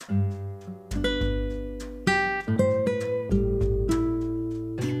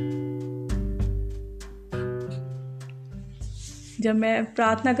जब मैं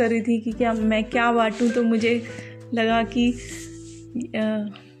प्रार्थना कर रही थी कि मैं क्या बांटूं, तो मुझे लगा कि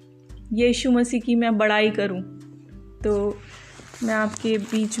यीशु मसीह की मैं बड़ाई करूं। तो मैं आपके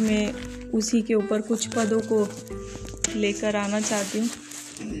बीच में उसी के ऊपर कुछ पदों को लेकर आना चाहती हूँ।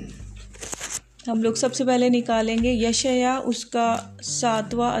 हम लोग सबसे पहले निकालेंगे यशायाह उसका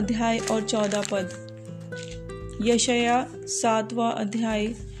 7वां अध्याय और 14 पद। यशायाह 7वां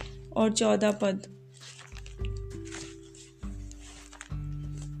अध्याय और 14 पद।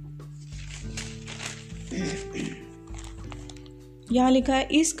 यहाँ लिखा है,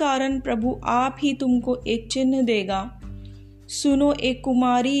 इस कारण प्रभु आप ही तुमको एक चिन्ह देगा। सुनो, एक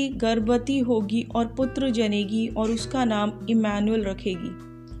कुमारी गर्भवती होगी और पुत्र जनेगी और उसका नाम इम्मानुएल रखेगी।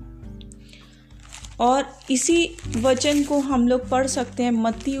 और इसी वचन को हम लोग पढ़ सकते हैं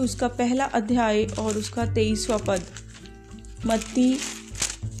मत्ती उसका 1 अध्याय और उसका 23वां पद। मत्ती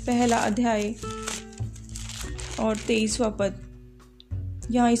 1 अध्याय और 23वां पद।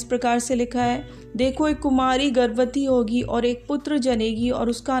 यहाँ इस प्रकार से लिखा है, देखो एक कुमारी गर्भवती होगी और एक पुत्र जनेगी और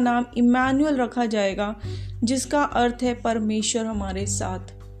उसका नाम इम्मानुएल रखा जाएगा, जिसका अर्थ है परमेश्वर हमारे साथ।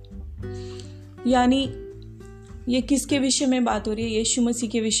 यानी ये किसके विषय में बात हो रही है? यीशु मसीह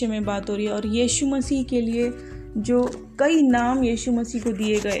के विषय में बात हो रही है। और यीशु मसीह के लिए जो कई नाम यीशु मसीह को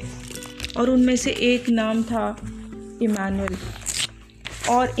दिए गए, और उनमें से एक नाम था इम्मानुएल।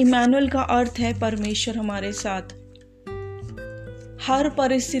 और इम्मानुएल का अर्थ है परमेश्वर हमारे साथ। हर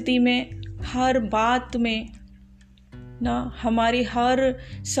परिस्थिति में, हर बात में ना, हमारी हर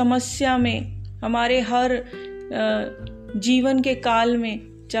समस्या में, हमारे हर जीवन के काल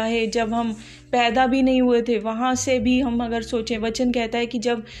में, चाहे जब हम पैदा भी नहीं हुए थे, वहाँ से भी हम अगर सोचें, वचन कहता है कि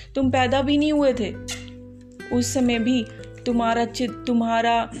जब तुम पैदा भी नहीं हुए थे उस समय भी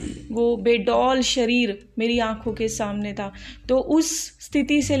तुम्हारा वो बेडौल शरीर मेरी आंखों के सामने था। तो उस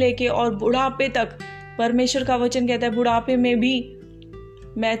स्थिति से लेके और बुढ़ापे तक परमेश्वर का वचन कहता है बुढ़ापे में भी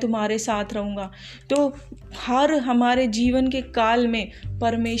मैं तुम्हारे साथ रहूँगा। तो हर हमारे जीवन के काल में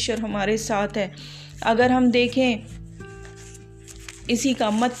परमेश्वर हमारे साथ है। अगर हम देखें इसी का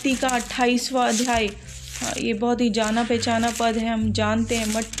मत्ती का 28वां अध्याय, ये बहुत ही जाना पहचाना पद है, हम जानते हैं।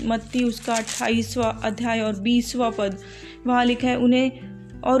 मत्ती उसका 28वां अध्याय और 20वां पद। वहाँ लिखा है,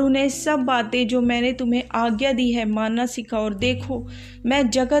 उन्हें सब बातें जो मैंने तुम्हें आज्ञा दी है मानना सिखाओ, और देखो मैं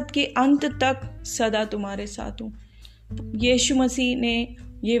जगत के अंत तक सदा तुम्हारे साथ हूँ। यीशु मसीह ने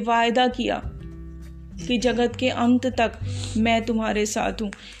ये वायदा किया कि जगत के अंत तक मैं तुम्हारे साथ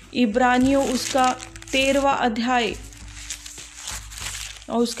हूँ। इब्रानियों उसका 13वां अध्याय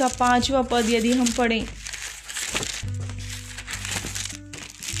और उसका 5वां पद यदि हम पढ़ें,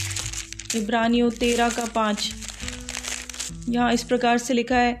 इब्रानियों 13 का 5, यहाँ इस प्रकार से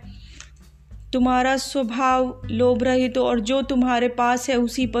लिखा है, तुम्हारा स्वभाव लोभ रहित हो और जो तुम्हारे पास है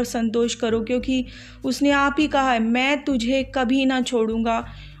उसी पर संतोष करो, क्योंकि उसने आप ही कहा है, मैं तुझे कभी ना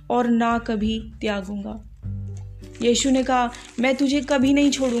छोड़ूंगा और ना कभी त्यागूंगा। यीशु ने कहा, मैं तुझे कभी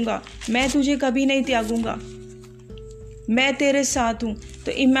नहीं छोड़ूंगा, मैं तुझे कभी नहीं त्यागूंगा, मैं तेरे साथ हूँ।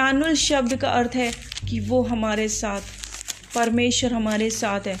 तो इम्मानुएल शब्द का अर्थ है कि वो हमारे साथ, परमेश्वर हमारे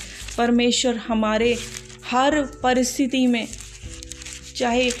साथ है। परमेश्वर हमारे हर परिस्थिति में,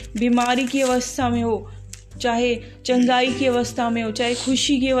 चाहे बीमारी की अवस्था में हो, चाहे चंगाई की अवस्था में हो, चाहे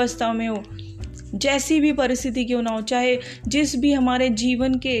खुशी की अवस्था में हो, जैसी भी परिस्थिति क्यों ना हो, चाहे जिस भी हमारे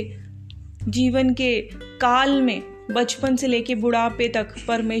जीवन के काल में, बचपन से लेके बुढ़ापे तक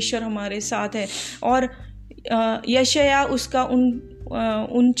परमेश्वर हमारे साथ है। और यशायाह उसका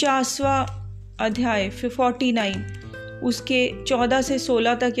 49वां अध्याय 49 उसके 14 से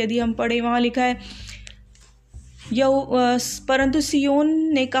 16 तक यदि हम पढ़े, वहाँ लिखा है, परंतु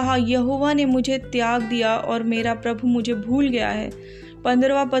सियोन ने कहा, यहोवा ने मुझे त्याग दिया और मेरा प्रभु मुझे भूल गया है।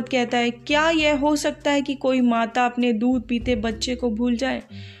 15वां पद कहता है, क्या यह हो सकता है कि कोई माता अपने दूध पीते बच्चे को भूल जाए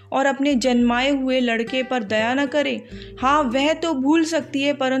और अपने जन्माए हुए लड़के पर दया न करे? हाँ, वह तो भूल सकती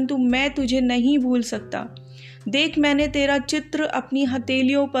है, परंतु मैं तुझे नहीं भूल सकता। देख, मैंने तेरा चित्र अपनी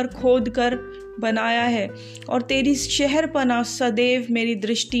हथेलियों पर खोद कर बनाया है और तेरी शहरपनाह सदैव मेरी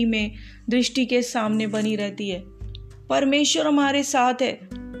दृष्टि के सामने बनी रहती है। परमेश्वर हमारे साथ है,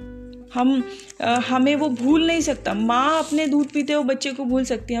 हमें वो भूल नहीं सकता। माँ अपने दूध पीते हुए बच्चे को भूल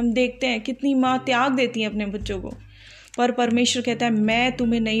सकती है, हम देखते हैं कितनी माँ त्याग देती हैं अपने बच्चों को, पर परमेश्वर कहता है, मैं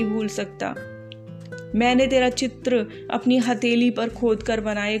तुम्हें नहीं भूल सकता, मैंने तेरा चित्र अपनी हथेली पर खोद कर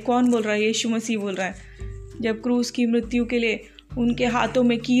बनाए। कौन बोल रहा है? यीशु मसीह बोल रहा है। जब क्रूस की मृत्यु के लिए उनके हाथों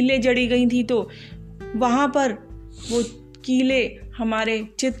में कीलें जड़ी गई थी, तो वहाँ पर वो कीलें हमारे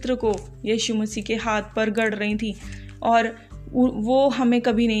चित्र को यीशु मसीह के हाथ पर गड़ रही थी, और वो हमें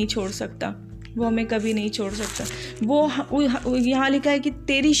कभी नहीं छोड़ सकता, वो हमें कभी नहीं छोड़ सकता। वो यहाँ लिखा है कि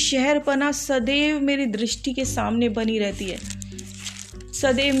तेरी शहरपनाह सदैव मेरी दृष्टि के सामने बनी रहती है।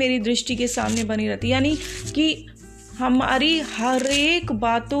 सदैव मेरी दृष्टि के सामने बनी रहती है। यानी कि हमारी हर एक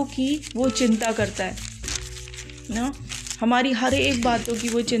बातों की वो चिंता करता है ना, हमारी हर एक बातों की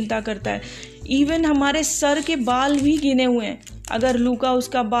वो चिंता करता है। इवन हमारे सर के बाल भी गिने हुए हैं। अगर लूका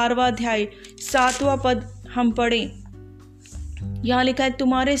उसका 12वां अध्याय 7वां पद हम पढ़ें, यहाँ लिखा है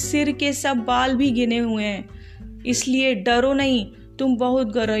तुम्हारे सिर के सब बाल भी गिने हुए हैं, इसलिए डरो नहीं, तुम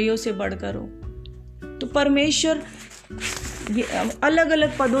बहुत गहराइयों से बढ़कर हो। तो परमेश्वर अलग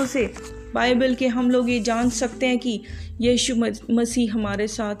अलग पदों से बाइबल के हम लोग ये जान सकते हैं कि यीशु मसीह हमारे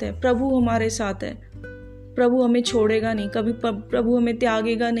साथ है, प्रभु हमारे साथ है। प्रभु हमें छोड़ेगा नहीं, कभी प्रभु हमें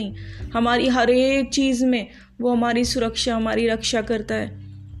त्यागेगा नहीं। हमारी हर एक चीज़ में वो हमारी सुरक्षा, हमारी रक्षा करता है।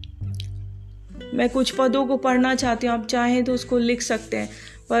 मैं कुछ पदों को पढ़ना चाहती हूँ, आप चाहें तो उसको लिख सकते हैं।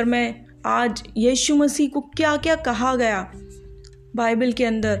 पर मैं आज यीशु मसीह को क्या क्या कहा गया बाइबल के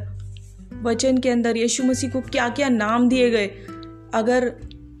अंदर, वचन के अंदर यीशु मसीह को क्या क्या नाम दिए गए, अगर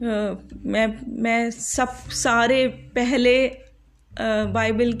मैं सारे पहले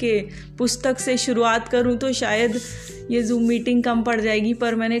बाइबल के पुस्तक से शुरुआत करूं तो शायद ये ज़ूम मीटिंग कम पड़ जाएगी।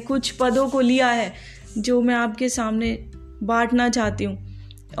 पर मैंने कुछ पदों को लिया है जो मैं आपके सामने बांटना चाहती हूँ।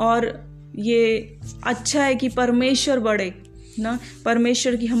 और ये अच्छा है कि परमेश्वर बढ़े ना,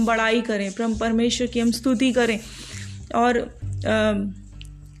 परमेश्वर की हम बड़ाई करें, परमेश्वर की हम स्तुति करें। और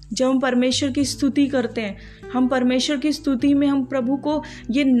जब हम परमेश्वर की स्तुति करते हैं, हम परमेश्वर की स्तुति में हम प्रभु को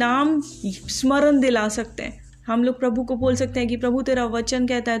ये नाम स्मरण दिला सकते हैं। हम लोग प्रभु को बोल सकते हैं कि प्रभु तेरा वचन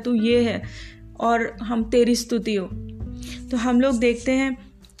कहता है तू ये है और हम तेरी स्तुति हो। तो हम लोग देखते हैं,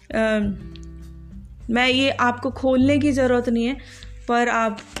 मैं ये आपको खोलने की ज़रूरत नहीं है, पर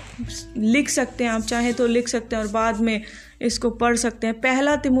आप लिख सकते हैं, आप चाहें तो लिख सकते हैं और बाद में इसको पढ़ सकते हैं।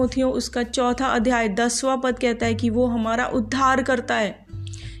 1 तिमोथियों उसका 4 अध्याय 10वां पद कहता है कि वो हमारा उद्धार करता है।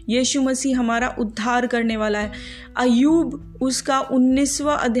 यीशु मसीह हमारा उद्धार करने वाला है। अय्यूब उसका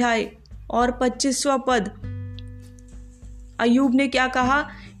 19वां अध्याय और 25वां पद, अय्यूब ने क्या कहा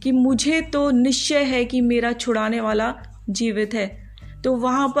कि मुझे तो निश्चय है कि मेरा छुड़ाने वाला जीवित है। तो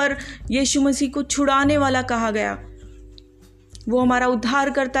वहाँ पर यीशु मसीह को छुड़ाने वाला कहा गया। वो हमारा उद्धार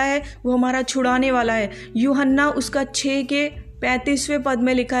करता है, वो हमारा छुड़ाने वाला है। यूहन्ना उसका 6 के 35वें पद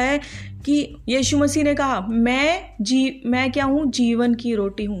में लिखा है कि यीशु मसीह ने कहा मैं क्या हूँ? जीवन की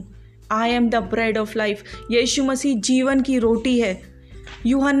रोटी हूँ। I am the bread of life. यीशु मसीह जीवन की रोटी है।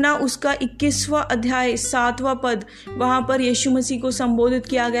 यूहन्ना उसका 21वां अध्याय 7वां पद, वहाँ पर यीशु मसीह को संबोधित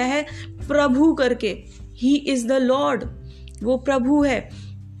किया गया है प्रभु करके। ही इज़ द लॉर्ड, वो प्रभु है।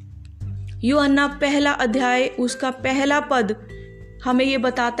 यूहन्ना 1 अध्याय उसका 1 पद हमें ये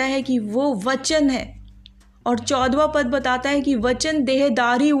बताता है कि वो वचन है। और 14वां पद बताता है कि वचन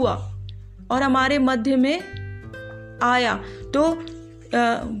देहधारी हुआ और हमारे मध्य में आया। तो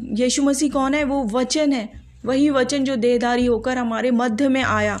यीशु मसीह कौन है? वो वचन है, वही वचन जो देहधारी होकर हमारे मध्य में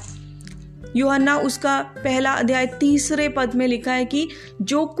आया। यूहन्ना उसका 1 अध्याय 3 पद में लिखा है कि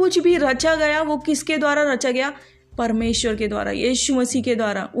जो कुछ भी रचा गया वो किसके द्वारा रचा गया? परमेश्वर के द्वारा, यीशु मसीह के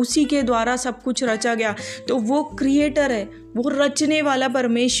द्वारा, उसी के द्वारा सब कुछ रचा गया। तो वो क्रिएटर है, वो रचने वाला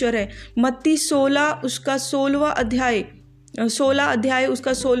परमेश्वर है। मत्ती 16 उसका 16वां अध्याय 16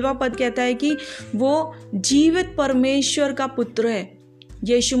 उसका 16वां पद कहता है कि वो जीवित परमेश्वर का पुत्र है।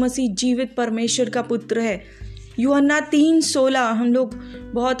 यीशु मसीह जीवित परमेश्वर का पुत्र है। यूहन्ना 3:16 हम लोग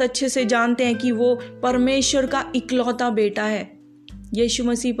बहुत अच्छे से जानते हैं कि वो परमेश्वर का इकलौता बेटा है। यीशु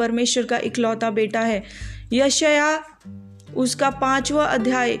मसीह परमेश्वर का इकलौता बेटा है। यशाया उसका 5वां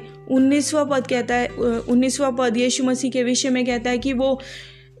अध्याय 19वां पद कहता है, 19वां पद यीशु मसीह के विषय में कहता है कि वो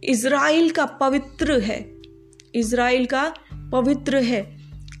इज़राइल का पवित्र है, इज़राइल का पवित्र है।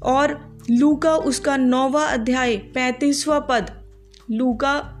 और लूका उसका 9वां अध्याय 35वां पद,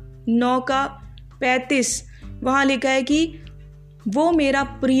 लूका 9 का 35, वहाँ लिखा है कि वो मेरा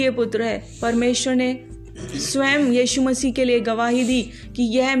प्रिय पुत्र है। परमेश्वर ने स्वयं यीशु मसीह के लिए गवाही दी कि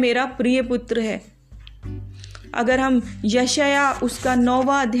यह मेरा प्रिय पुत्र है। अगर हम यशाया उसका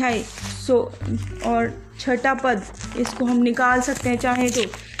 9वां अध्याय और 6 पद इसको हम निकाल सकते हैं चाहे तो।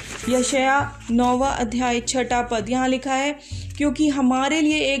 यशाया 9वां अध्याय 6 पद, यहाँ लिखा है क्योंकि हमारे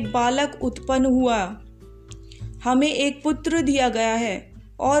लिए एक बालक उत्पन्न हुआ, हमें एक पुत्र दिया गया है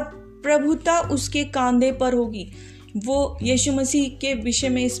और प्रभुता उसके कांधे पर होगी। वो यीशु मसीह के विषय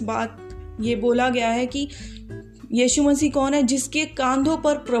में इस बात ये बोला गया है कि यीशु मसीह कौन है? जिसके कांधों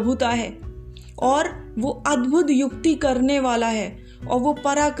पर प्रभुता है और वो अद्भुत युक्ति करने वाला है और वो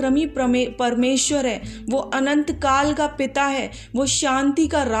पराक्रमी परमेश्वर है, वो अनंत काल का पिता है, वो शांति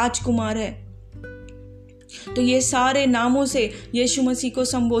का राजकुमार है। तो ये सारे नामों से यीशु मसीह को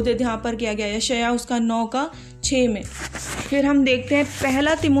संबोधित यहाँ पर किया गया है। यशाया उसका 9 का 6 में। फिर हम देखते हैं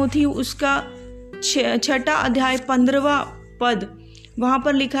 1 तिमोथी उसका 6 अध्याय 15वां पद, वहाँ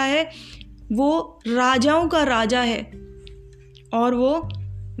पर लिखा है वो राजाओं का राजा है, और वो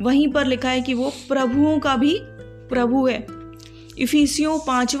वहीं पर लिखा है कि वो प्रभुओं का भी प्रभु है। इफिसियों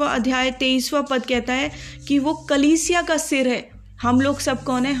 5वां अध्याय 23वां पद कहता है कि वो कलीसिया का सिर है। हम लोग सब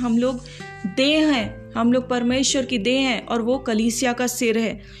कौन है? हम लोग देह हैं, हम लोग परमेश्वर की देह हैं, और वो कलीसिया का सिर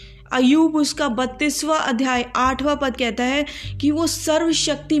है। अय्यूब उसका 32वां अध्याय 8वां पद कहता है कि वो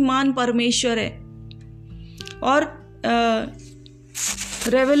सर्वशक्तिमान परमेश्वर है। और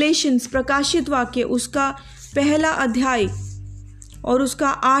रेवलेशंस प्रकाशित वाक्य उसका पहला अध्याय और उसका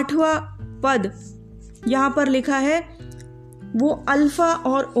 8वां पद, यहाँ पर लिखा है वो अल्फा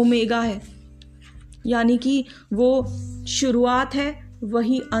और ओमेगा है, यानी कि वो शुरुआत है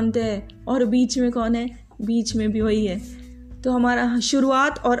वही अंत है, और बीच में कौन है? बीच में भी वही है। तो हमारा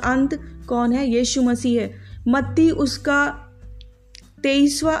शुरुआत और अंत कौन है? यीशु मसीह है। मत्ती उसका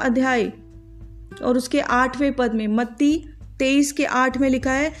 23वां अध्याय और उसके 8वें पद में, मत्ती 23 के 8 में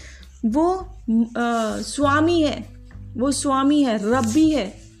लिखा है वो स्वामी है, वो स्वामी है, रब्बी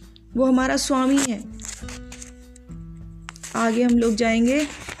है, वो हमारा स्वामी है। आगे हम लोग जाएंगे।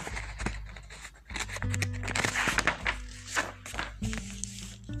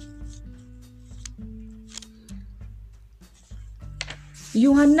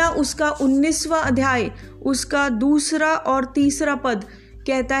 यूहन्ना उसका 19वां अध्याय उसका 2 और 3 पद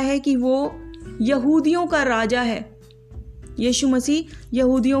कहता है कि वो यहूदियों का राजा है। यीशु मसीह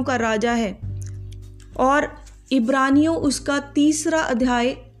यहूदियों का राजा है। और इब्रानियों उसका 3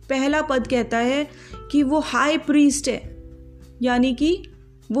 अध्याय 1 पद कहता है कि वो हाई प्रीस्ट है, यानी कि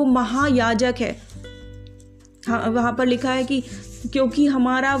वो महायाजक है। हाँ, वहाँ पर लिखा है कि क्योंकि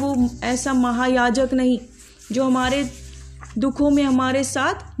हमारा वो ऐसा महायाजक नहीं जो हमारे दुखों में हमारे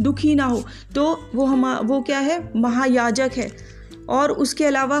साथ दुखी ना हो, तो वो क्या है? महायाजक है। और उसके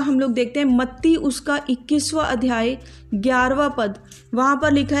अलावा हम लोग देखते हैं मत्ती उसका 21वां अध्याय 11वां पद, वहाँ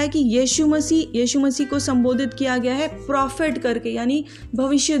पर लिखा है कि यीशु मसीह को संबोधित किया गया है प्रॉफिट करके, यानी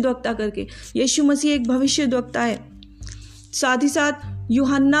भविष्यद्वक्ता करके। यीशु मसीह एक भविष्यद्वक्ता है। साथ ही साथ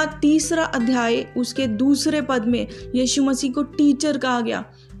यूहन्ना 3 अध्याय उसके 2 पद में यीशु मसीह को टीचर कहा गया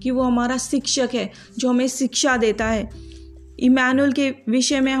कि वो हमारा शिक्षक है जो हमें शिक्षा देता है। इमैनुअल के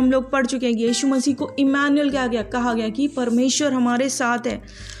विषय में हम लोग पढ़ चुके हैं कि यीशु मसीह को इमैनुअल कहा गया कि परमेश्वर हमारे साथ है,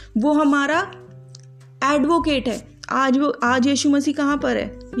 वो हमारा एडवोकेट है। आज यीशु मसीह कहाँ पर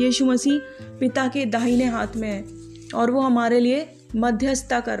है? यीशु मसीह पिता के दाहिने हाथ में है, और वो हमारे लिए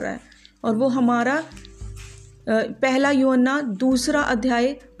मध्यस्थता कर रहा है। और वो हमारा 1 यूहन्ना 2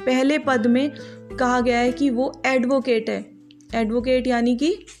 अध्याय 1 पद में कहा गया है कि वो एडवोकेट है। एडवोकेट यानी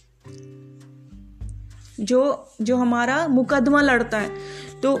कि जो हमारा मुकदमा लड़ता है,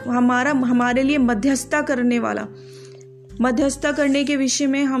 तो हमारे लिए मध्यस्थता करने वाला। मध्यस्थता करने के विषय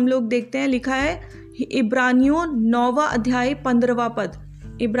में हम लोग देखते हैं, लिखा है इब्रानियों 9वां अध्याय 15वां पद।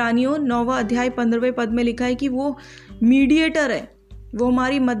 इब्रानियों 9वां अध्याय 15वें पद में लिखा है कि वो मीडिएटर है, वो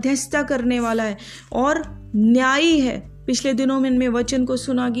हमारी मध्यस्थता करने वाला है और न्यायी है। पिछले दिनों में मैं वचन को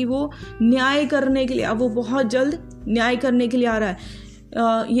सुना कि वो न्याय करने के लिए, अब वो बहुत जल्द न्याय करने के लिए आ रहा है।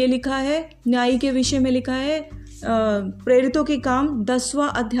 ये लिखा है, न्याय के विषय में लिखा है प्रेरितों के काम 10वां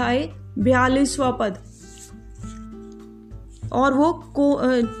अध्याय 42वां पद। और वो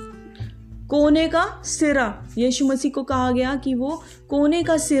कोने का सिरा, यीशु मसीह को कहा गया कि वो कोने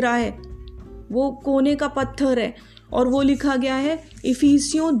का सिरा है, वो कोने का पत्थर है। और वो लिखा गया है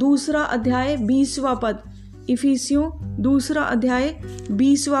इफिसियों 2 अध्याय 20वां पद। इफिसियों 2 अध्याय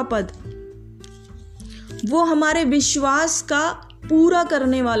 20वां पद। वो हमारे विश्वास का पूरा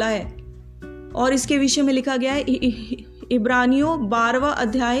करने वाला है। और इसके विषय में लिखा गया है इब्रानियों 12वां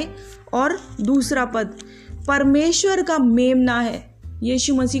अध्याय और 2 पद। परमेश्वर का मेमना है,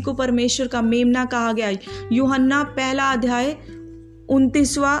 यीशु मसीह को परमेश्वर का मेमना कहा गया है। यूहन्ना 1 अध्याय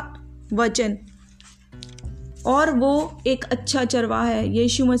 29वां वचन। और वो एक अच्छा चरवाहा है,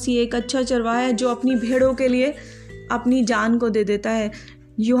 यीशु मसीह एक अच्छा चरवाहा है जो अपनी भेड़ों के लिए अपनी जान को दे देता है।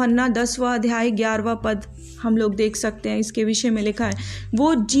 यूहन्ना 10वां अध्याय 11वां पद हम लोग देख सकते हैं, इसके विषय में लिखा है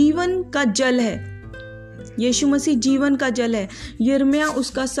वो जीवन का जल है। यीशु मसीह जीवन का जल है। यिर्मयाह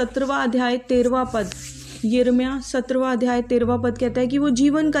उसका 17वां अध्याय 13वां पद। यिर्मयाह 17वां अध्याय 13वां पद कहता है कि वो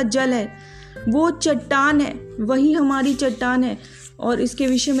जीवन का जल है, वो चट्टान है, वही हमारी चट्टान है। और इसके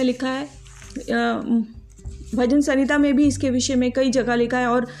विषय में लिखा है भजन संहिता में भी इसके विषय में कई जगह लिखा है।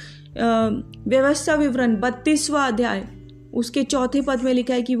 और व्यवस्था विवरण 32वां अध्याय उसके 4 पद में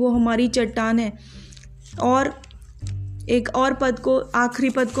लिखा है कि वो हमारी चट्टान है। और एक और पद को, आखिरी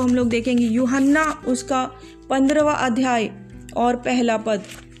पद को हम लोग देखेंगे, यूहन्ना उसका 15वां अध्याय और 1 पद।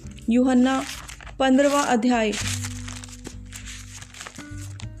 यूहन्ना 15वां अध्याय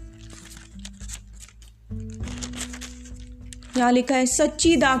यहाँ लिखा है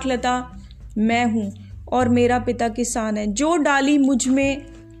सच्ची दाखलता मैं हूँ और मेरा पिता किसान है। जो डाली मुझ में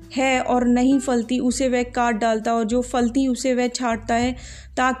है और नहीं फलती उसे वह काट डालता और जो फलती उसे वह छांटता है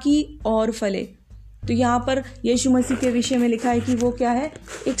ताकि और फले। तो यहाँ पर यीशु मसीह के विषय में लिखा है कि वो क्या है,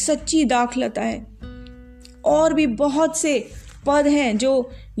 एक सच्ची दाखलता है। और भी बहुत से पद हैं जो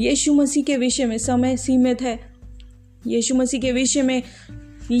यीशु मसीह के विषय में, समय सीमित है, यीशु मसीह के विषय में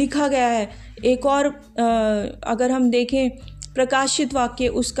लिखा गया है। एक और अगर हम देखें प्रकाशित वाक्य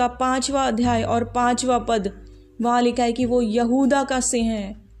उसका 5वां अध्याय और 5वां पद, वहाँ लिखा है कि वो यहूदा का सिंह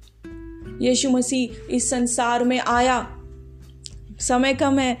है। यीशु मसीह इस संसार में आया। समय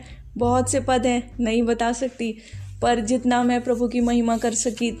कम है, बहुत से पद हैं, नहीं बता सकती, पर जितना मैं प्रभु की महिमा कर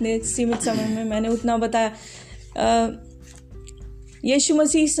सकी इतने सीमित समय में मैंने उतना बताया। यीशु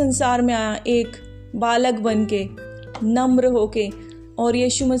मसीह इस संसार में आया एक बालक बन के, नम्र होके, और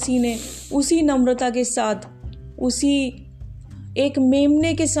यीशु मसीह ने उसी नम्रता के साथ, उसी एक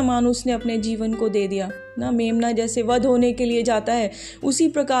मेमने के समान उसने अपने जीवन को दे दिया ना। मेमना जैसे वध होने के लिए जाता है, उसी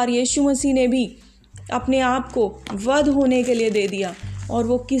प्रकार यीशु मसीह ने भी अपने आप को वध होने के लिए दे दिया। और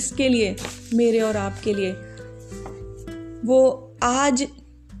वो किसके लिए? मेरे और आपके लिए। वो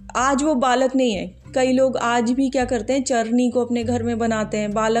आज वो बालक नहीं है। कई लोग आज भी क्या करते हैं, चरनी को अपने घर में बनाते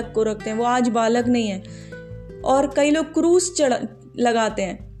हैं, बालक को रखते हैं, वो आज बालक नहीं है। और कई लोग क्रूस लगाते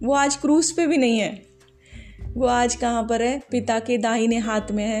हैं, वो आज क्रूस पे भी नहीं है। वो आज कहाँ पर है? पिता के दाहिने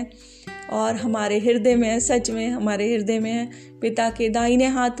हाथ में है और हमारे हृदय में है। सच में हमारे हृदय में है, पिता के दाहिने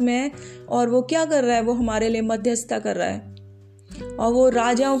हाथ में है। और वो क्या कर रहा है? वो हमारे लिए मध्यस्थता कर रहा है। और वो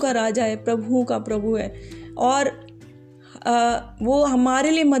राजाओं का राजा है, प्रभुओं का प्रभु है। और वो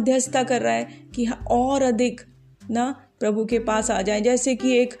हमारे लिए मध्यस्थता कर रहा है कि और अधिक ना प्रभु के पास आ जाए। जैसे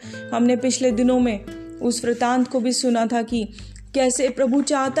कि एक हमने पिछले दिनों में उस वृतांत को भी सुना था कि कैसे प्रभु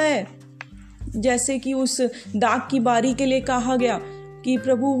चाहता है, जैसे कि उस दाख की बारी के लिए कहा गया कि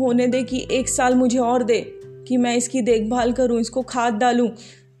प्रभु होने दे कि 1 साल मुझे और दे कि मैं इसकी देखभाल करूं, इसको खाद डालूं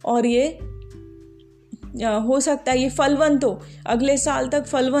और ये हो सकता है ये फलवंत हो, अगले साल तक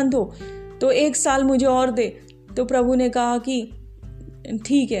फलवंत हो, तो 1 साल मुझे और दे। तो प्रभु ने कहा कि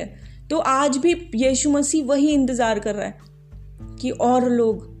ठीक है। तो आज भी यीशु मसीह वही इंतज़ार कर रहा है कि और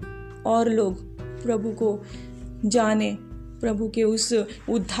लोग प्रभु को जाने, प्रभु के उस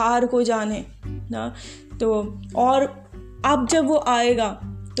उद्धार को जाने ना। तो और अब जब वो आएगा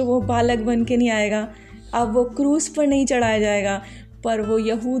तो वो बालक बन के नहीं आएगा, अब वो क्रूस पर नहीं चढ़ाया जाएगा, पर वो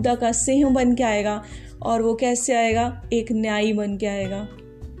यहूदा का सिंह बन के आएगा। और वो कैसे आएगा? एक न्यायी बन के आएगा।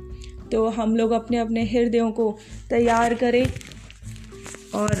 तो हम लोग अपने अपने हृदयों को तैयार करें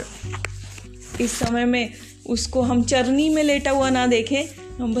और इस समय में उसको हम चरनी में लेटा हुआ ना देखें।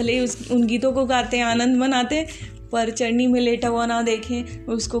 हम भले ही उन गीतों को गाते हैं, आनंद मनाते, पर चरनी में लेटा हुआ ना देखें,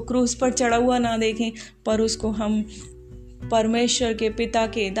 उसको क्रूस पर चढ़ा हुआ ना देखें, पर उसको हम परमेश्वर के पिता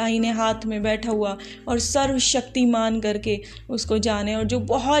के दाहिने हाथ में बैठा हुआ और सर्वशक्तिमान करके उसको जाने, और जो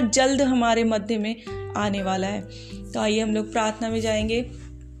बहुत जल्द हमारे मध्य में आने वाला है। तो आइए हम लोग प्रार्थना में जाएंगे।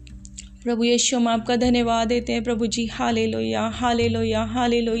 प्रभु यीशु हम आपका धन्यवाद देते हैं प्रभु जी। Hallelujah hallelujah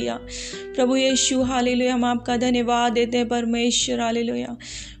hallelujah. प्रभु यीशु हालेलुया, हम आपका धन्यवाद देते हैं परमेश्वर। हालेलुया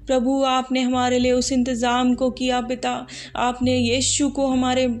प्रभु, आपने हमारे लिए उस इंतज़ाम को किया पिता। आपने यीशु को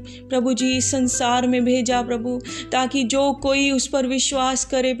हमारे प्रभु जी इस संसार में भेजा प्रभु, ताकि जो कोई उस पर विश्वास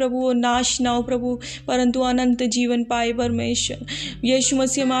करे प्रभु वो नाश ना हो प्रभु, परंतु अनंत जीवन पाए परमेश्वर। यीशु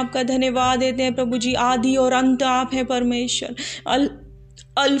मसीह हम आपका धन्यवाद देते हैं प्रभु जी। आदि और अंत आप हैं परमेश्वर,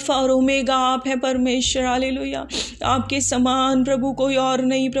 अल्फा और ओमेगा आप हैं परमेश्वर। हालेलुया, आपके समान प्रभु कोई और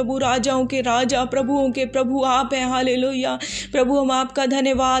नहीं प्रभु, राजाओं के राजा प्रभुओं के प्रभु आप हैं। हालेलुया प्रभु, हम आपका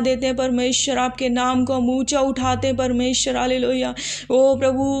धन्यवाद देते हैं परमेश्वर, आपके नाम को हम ऊंचा उठाते हैं परमेश्वर। हालेलुया ओ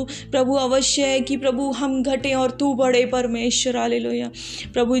प्रभु अवश्य है कि प्रभु हम घटे और तू बढ़े परमेश्वर। हालेलुया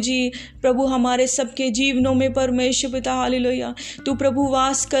प्रभु जी, प्रभु हमारे सबके जीवनों में परमेश्वर पिता। हालेलुया तू प्रभु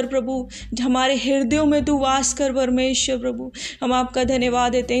वास कर प्रभु, हमारे हृदयों में तू वास कर परमेश्वर। प्रभु हम आपका धन्यवाद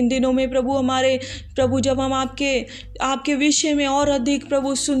देते हैं इन दिनों में प्रभु, हमारे प्रभु जब हम आपके विषय में और अधिक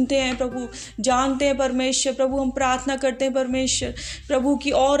प्रभु सुनते हैं प्रभु, जानते हैं परमेश्वर। प्रभु हम प्रार्थना करते हैं परमेश्वर प्रभु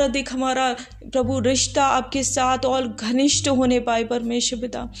की और अधिक हमारा प्रभु रिश्ता आपके साथ और घनिष्ठ होने पाए परमेश्वर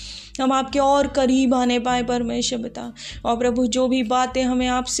पिता, हम आपके और करीब आने पाए परमेश्वर पिता। और प्रभु जो भी बातें हमें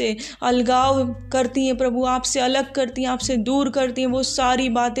आपसे अलगाव करती हैं प्रभु, आपसे अलग करती हैं, आपसे दूर करती हैं, वो सारी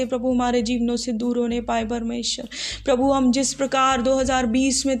बातें प्रभु हमारे जीवनों से दूर होने पाए परमेश्वर। प्रभु हम जिस प्रकार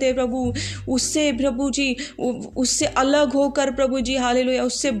 2020 में थे प्रभु, उससे प्रभु जी, उससे अलग होकर प्रभु जी हालेलुया,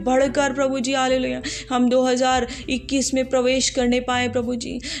 उससे बढ़कर प्रभु जी हालेलुया हम 2021 में प्रवेश करने पाए प्रभु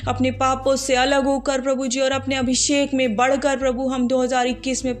जी, अपने पापों से अलग होकर प्रभु जी और अपने अभिषेक में बढ़कर प्रभु हम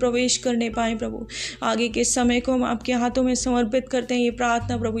 2021 में प्रवेश करने पाए प्रभु। आगे के समय को हम आपके हाथों में समर्पित करते हैं। ये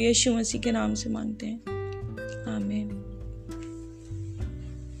प्रार्थना प्रभु यीशु मसीह के नाम से मांगते हैं, आमीन।